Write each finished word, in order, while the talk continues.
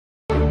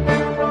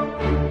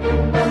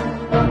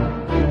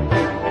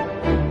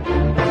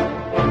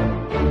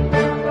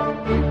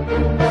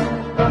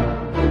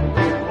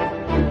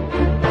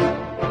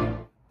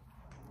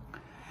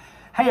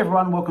Hey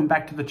everyone, welcome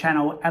back to the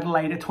channel,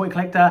 Adelaide Toy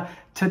Collector.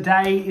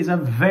 Today is a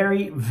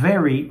very,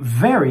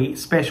 very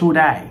special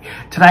day.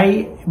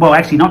 Today, well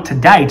actually not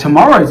today,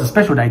 tomorrow is a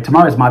special day.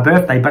 Tomorrow is my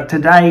birthday, but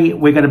today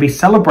we're going to be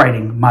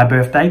celebrating my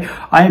birthday.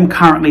 I am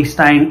currently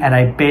staying at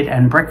a bed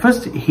and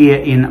breakfast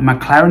here in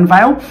McLaren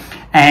Vale.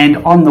 And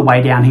on the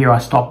way down here, I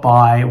stopped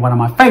by one of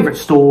my favorite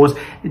stores,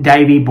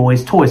 Davey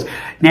Boys Toys.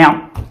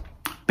 Now,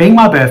 being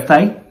my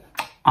birthday,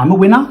 I'm a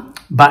winner.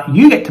 But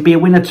you get to be a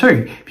winner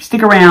too. If you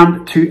stick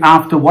around to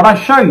after what I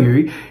show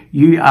you,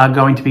 you are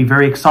going to be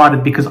very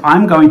excited because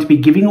I'm going to be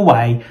giving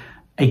away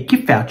a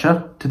gift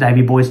voucher to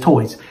Davey Boys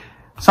Toys.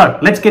 So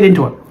let's get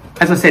into it.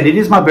 As I said, it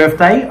is my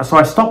birthday, so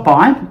I stopped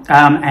by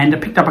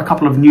and picked up a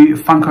couple of new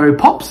Funko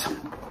Pops.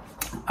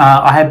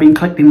 I have been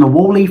collecting the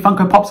Wall-E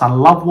Funko Pops. I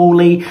love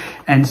Wall-E,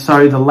 and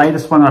so the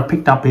latest one I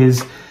picked up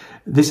is,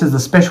 this is the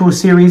special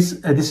series.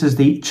 This is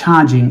the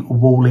Charging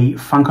Wall-E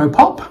Funko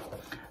Pop.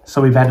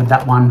 So we've added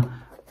that one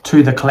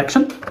to the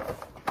collection.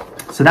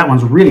 So that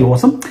one's really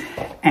awesome.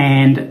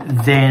 And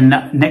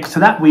then next to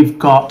that, we've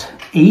got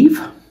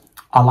Eve.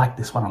 I like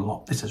this one a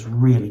lot. This is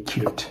really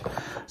cute.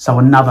 So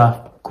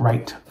another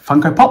great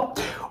Funko Pop.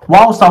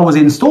 Whilst I was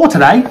in store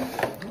today,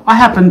 I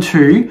happened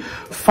to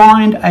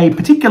find a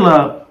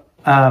particular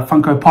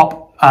Funko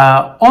Pop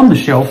on the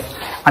shelf.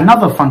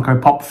 Another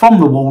Funko Pop from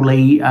the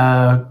Wall-E,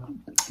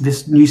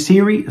 this new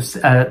series,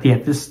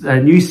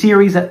 new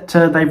series that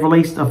they've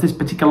released of this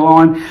particular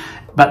line.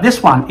 But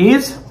this one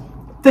is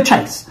the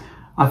Chase.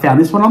 I found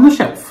this one on the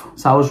shelf,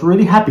 so I was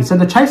really happy. So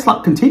the Chase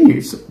luck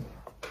continues.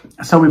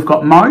 So we've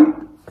got Mo,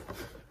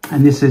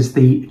 and this is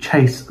the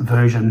Chase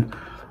version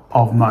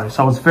of Mo.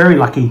 So I was very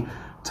lucky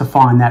to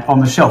find that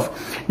on the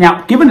shelf.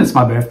 Now, given it's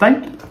my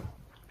birthday,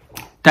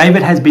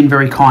 David has been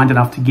very kind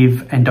enough to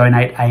give and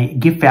donate a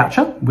gift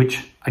voucher,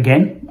 which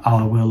again,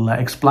 I will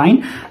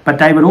explain. But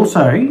David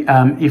also,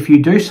 if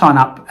you do sign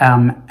up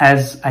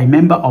as a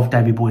member of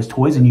Davey Boys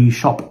Toys and you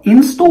shop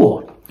in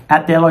store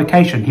at their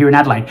location here in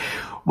Adelaide,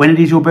 when it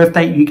is your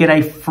birthday, you get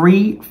a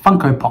free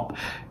Funko Pop.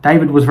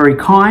 David was very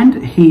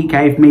kind. He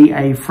gave me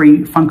a free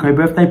Funko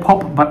birthday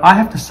pop, but I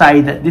have to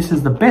say that this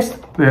is the best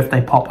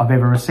birthday pop I've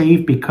ever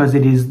received because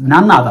it is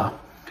none other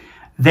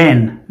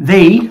than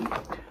the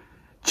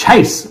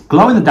Chase,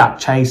 glow-in-the-dark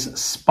Chase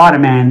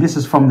Spider-Man. This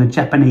is from the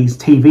Japanese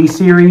TV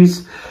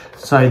series.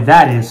 So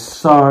that is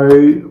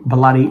so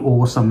bloody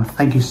awesome.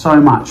 Thank you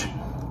so much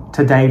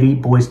to Davey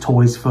Boys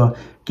Toys for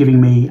giving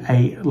me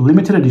a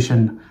limited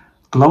edition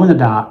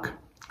glow-in-the-dark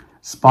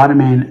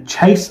Spider-Man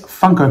Chase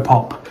Funko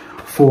Pop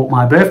for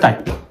my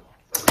birthday.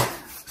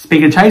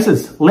 Speaking of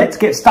chases, let's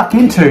get stuck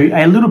into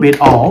a little bit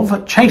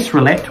of Chase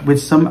Roulette with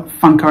some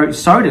Funko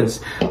sodas.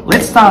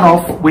 Let's start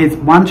off with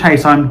one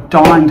Chase I'm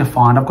dying to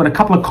find. I've got a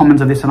couple of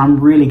commons of this and I'm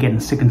really getting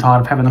sick and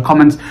tired of having the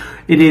commons.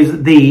 It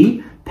is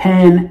the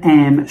Pan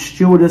Am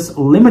Stewardess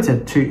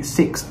Limited to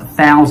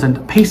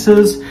 6,000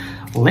 pieces.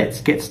 Let's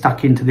get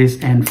stuck into this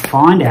and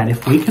find out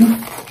if we can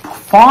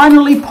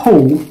finally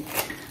pull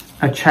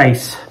a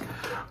Chase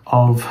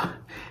of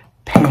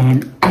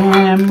Pan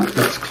Am.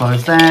 Let's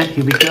close that.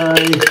 Here we go.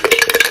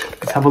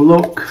 Let's have a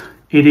look.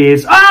 It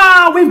is,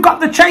 we've got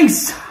the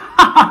Chase.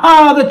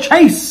 The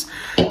Chase.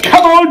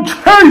 Come on,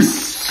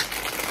 Chase.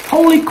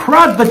 Holy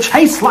crud, the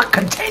Chase luck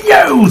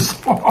continues.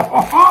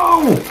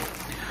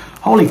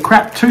 Holy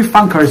crap, two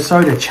Funko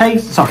soda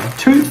Chase, sorry,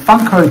 two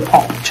Funko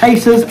Pop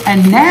Chasers.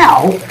 And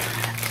now,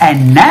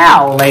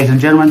 ladies and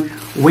gentlemen,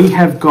 we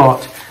have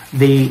got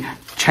the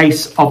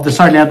Chase of the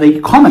soda. Now, the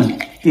common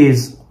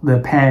is the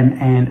Pam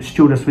and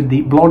Stewardess with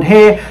the blonde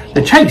hair.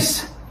 The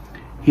Chase,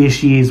 here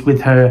she is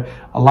with her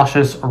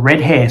luscious red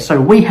hair. So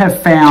we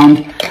have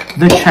found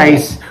the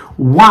Chase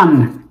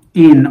 1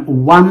 in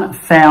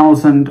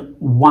 1,000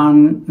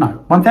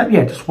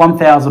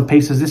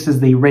 pieces. This is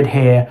the red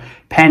hair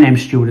Pan Am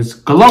Stewardess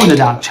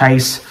glow-in-the-dark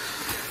Chase.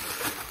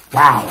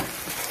 Wow,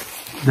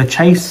 the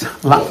Chase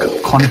luck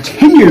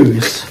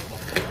continues.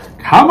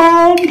 Come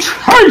on,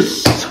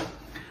 Chase.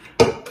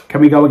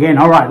 Can we go again?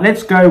 All right,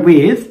 let's go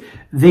with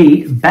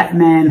the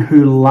Batman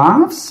Who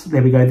Laughs.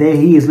 There we go. There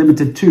he is,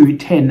 limited to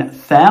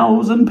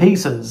 10,000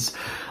 pieces.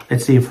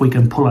 Let's see if we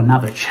can pull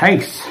another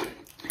Chase.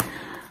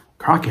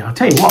 Crikey, I'll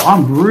tell you what,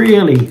 I'm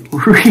really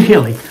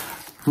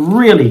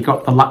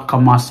got the luck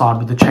on my side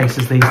with the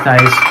Chases these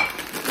days.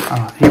 All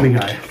right, here we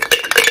go.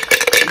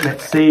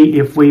 Let's see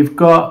if we've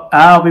got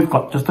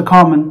just a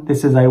common.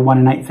 This is a 1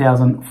 in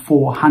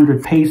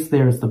 8,400 piece.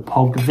 There is the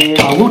Pog there.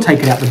 I will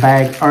take it out the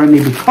bag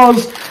only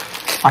because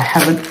I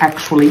haven't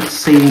actually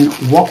seen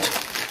what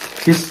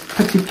this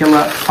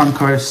particular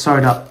Funko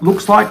soda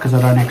looks like because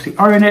I don't actually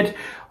own it.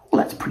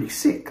 Well, that's pretty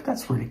sick.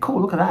 That's really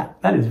cool. Look at that.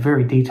 That is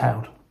very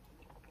detailed.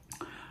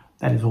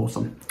 That is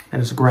awesome. That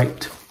is a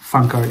great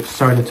Funko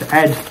soda to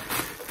add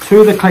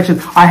to the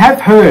collection. I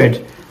have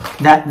heard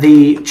that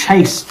the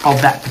Chase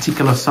of that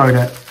particular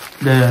soda,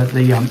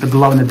 the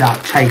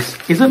glow-in-the-dark Chase,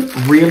 isn't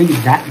really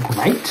that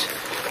great.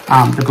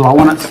 The glow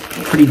on it's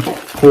pretty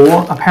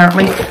poor,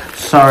 apparently.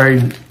 So,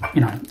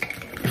 you know,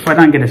 if I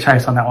don't get a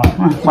Chase on that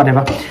one,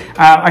 whatever.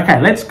 Okay,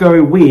 let's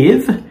go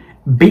with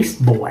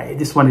Beast Boy.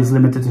 This one is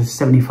limited to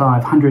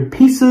 7,500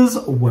 pieces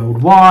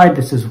worldwide.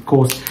 This is, of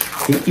course,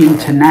 the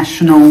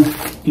international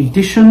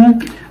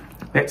edition.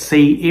 Let's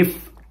see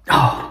if,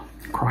 oh,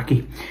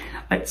 crikey.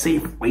 Let's see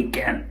if we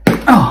can,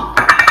 oh,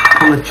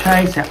 pull a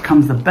chase. Out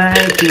comes the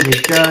bag. Here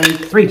we go.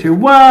 3, 2,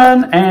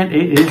 1. And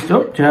it is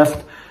just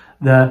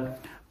the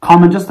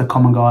common,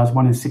 guys.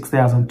 One in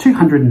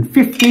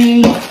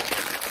 6,250.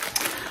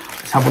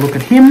 Let's have a look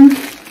at him.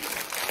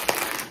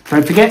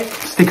 Don't forget,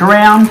 stick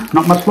around,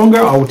 not much longer.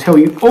 I will tell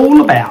you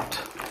all about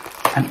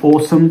an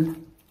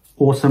awesome,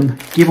 awesome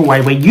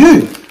giveaway where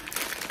you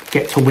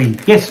get to win.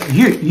 Yes,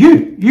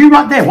 you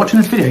right there watching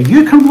this video,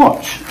 you can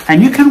watch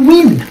and you can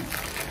win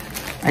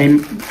a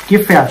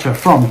gift voucher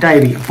from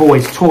Davey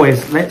Boys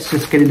Toys. Let's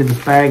just get into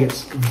this bag.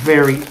 It's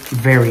very,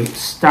 very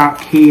stuck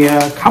here.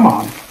 Come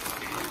on.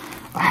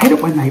 I hate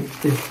it when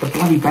the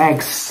bloody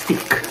bags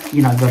stick.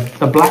 You know,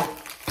 the black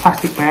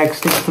plastic bag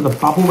sticks to the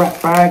bubble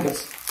wrap bag.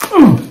 It's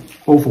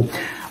awful.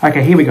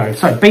 Okay, here we go.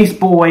 So Beast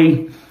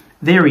Boy,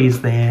 there he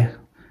is there.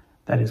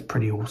 That is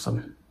pretty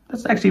awesome.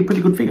 That's actually a pretty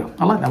good figure.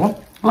 I like that one.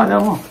 I like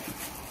that a lot.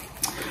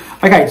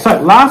 Okay,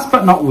 so last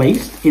but not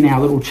least, in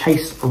our little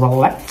chase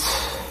roulette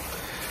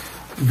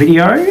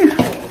video,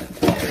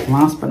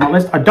 last but not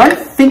least, I don't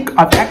think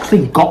I've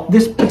actually got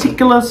this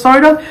particular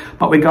soda,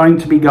 but we're going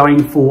to be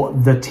going for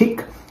the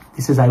Tick.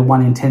 This is a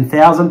 1 in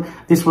 10,000.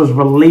 This was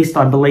released,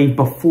 I believe,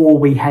 before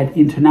we had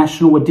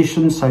international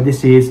editions. So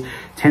this is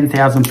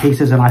 10,000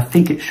 pieces, and I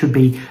think it should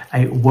be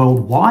a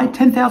worldwide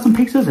 10,000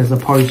 pieces as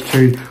opposed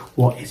to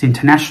what is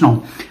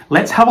international.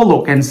 Let's have a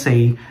look and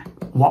see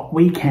what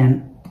we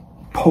can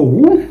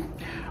pull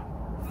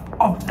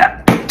of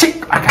that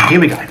Tick. Okay, here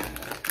we go.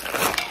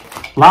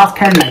 Last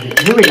can make it.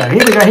 Here we go,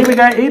 here we go, here we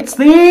go. It's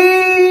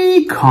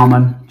the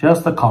common,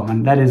 just the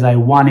common. That is a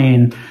 1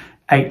 in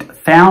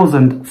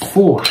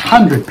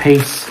 8,400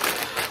 piece.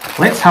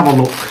 Let's have a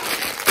look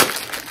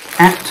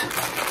at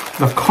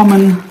the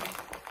common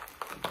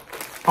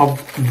of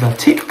the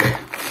Tick.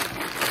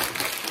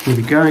 Here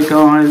we go,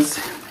 guys.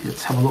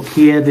 Let's have a look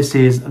here. This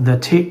is the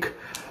Tick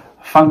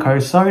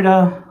Funko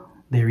soda.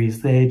 There he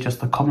is there,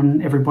 just the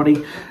common,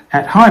 everybody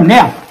at home.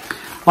 Now,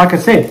 like I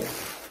said,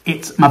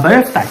 it's my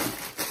birthday.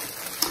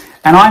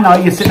 And I know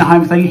you're sitting at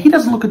home thinking, he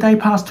doesn't look a day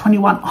past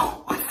 21.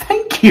 Oh,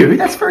 thank you.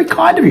 That's very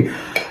kind of you.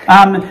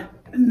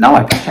 No,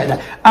 I appreciate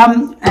that.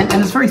 And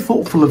it's very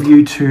thoughtful of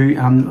you to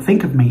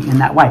think of me in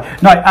that way.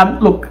 No,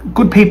 look,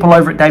 good people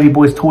over at Davey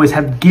Boys Toys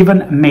have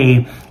given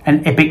me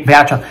an epic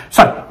voucher.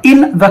 So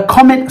in the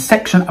comment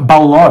section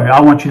below,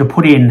 I want you to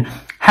put in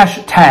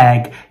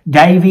hashtag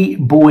Davey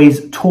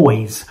Boys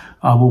Toys.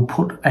 I will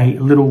put a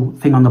little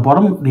thing on the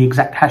bottom, the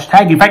exact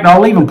hashtag. In fact,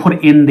 I'll even put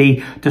it in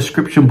the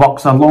description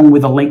box along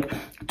with a link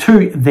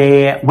to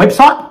their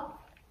website.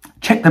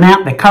 Check them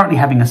out. They're currently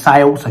having a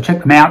sale, so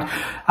check them out.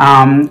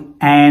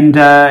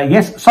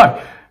 Yes,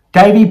 so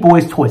Davey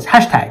Boys Toys,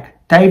 hashtag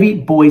Davey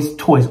Boys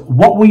Toys.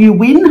 What will you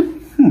win?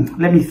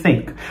 Let me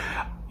think.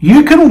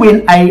 You can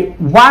win a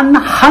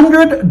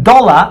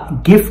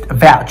 $100 gift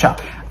voucher.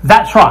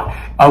 That's right,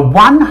 a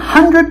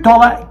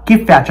 $100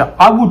 gift voucher.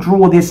 I will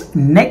draw this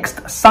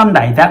next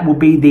Sunday. That will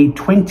be the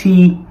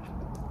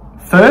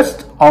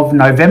 21st of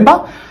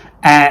November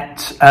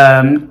at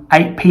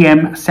 8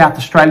 p.m. South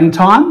Australian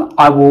time.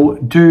 I will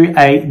do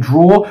a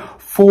draw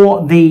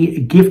for the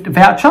gift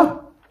voucher.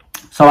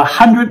 So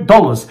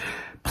 $100.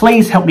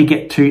 Please help me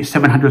get to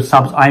 700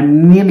 subs.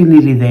 I'm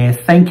nearly there.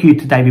 Thank you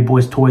to Davey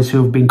Boys Toys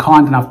who have been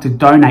kind enough to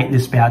donate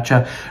this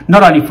voucher,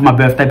 not only for my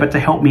birthday, but to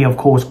help me, of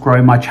course,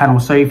 grow my channel.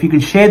 So if you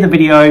can share the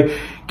video,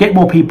 get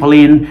more people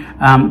in,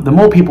 the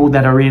more people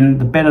that are in,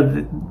 the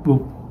better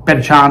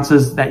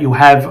chances that you'll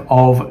have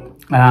of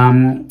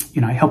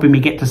you know, helping me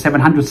get to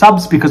 700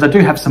 subs, because I do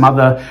have some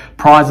other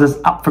prizes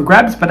up for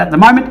grabs. But at the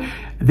moment,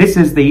 this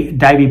is the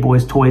Davey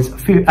Boys Toys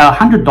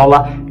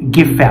 $100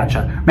 gift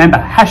voucher. Remember,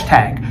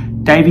 hashtag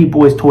Davey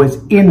Boys Toys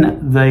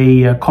in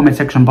the comment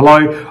section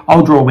below.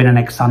 I'll draw a winner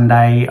next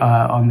Sunday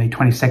on the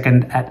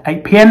 22nd at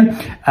 8 p.m.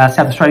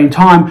 South Australian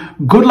time.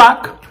 Good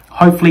luck.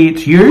 Hopefully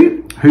it's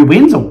you who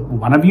wins, or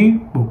one of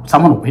you. Well,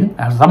 someone will win.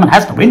 Someone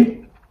has to win.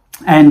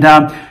 And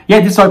yeah,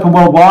 this is open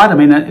worldwide. I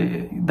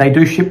mean, they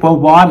do ship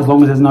worldwide as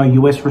long as there's no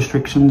US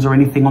restrictions or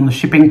anything on the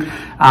shipping.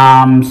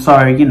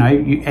 So, you know,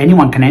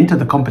 anyone can enter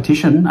the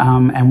competition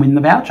and win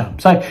the voucher.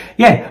 So,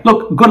 yeah,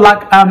 look, good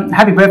luck.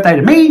 Happy birthday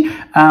to me.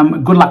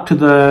 Good luck to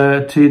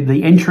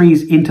the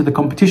entries into the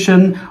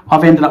competition.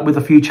 I've ended up with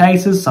a few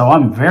chases, so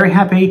I'm very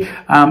happy.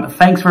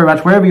 Thanks very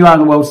much. Wherever you are in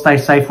the world, stay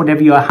safe.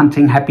 Whatever you are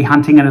hunting, happy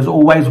hunting. And as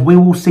always, we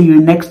will see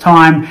you next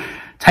time.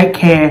 Take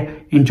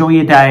care. Enjoy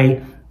your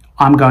day.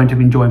 I'm going to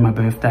enjoy my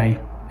birthday,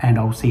 and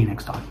I'll see you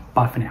next time.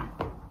 Bye for now.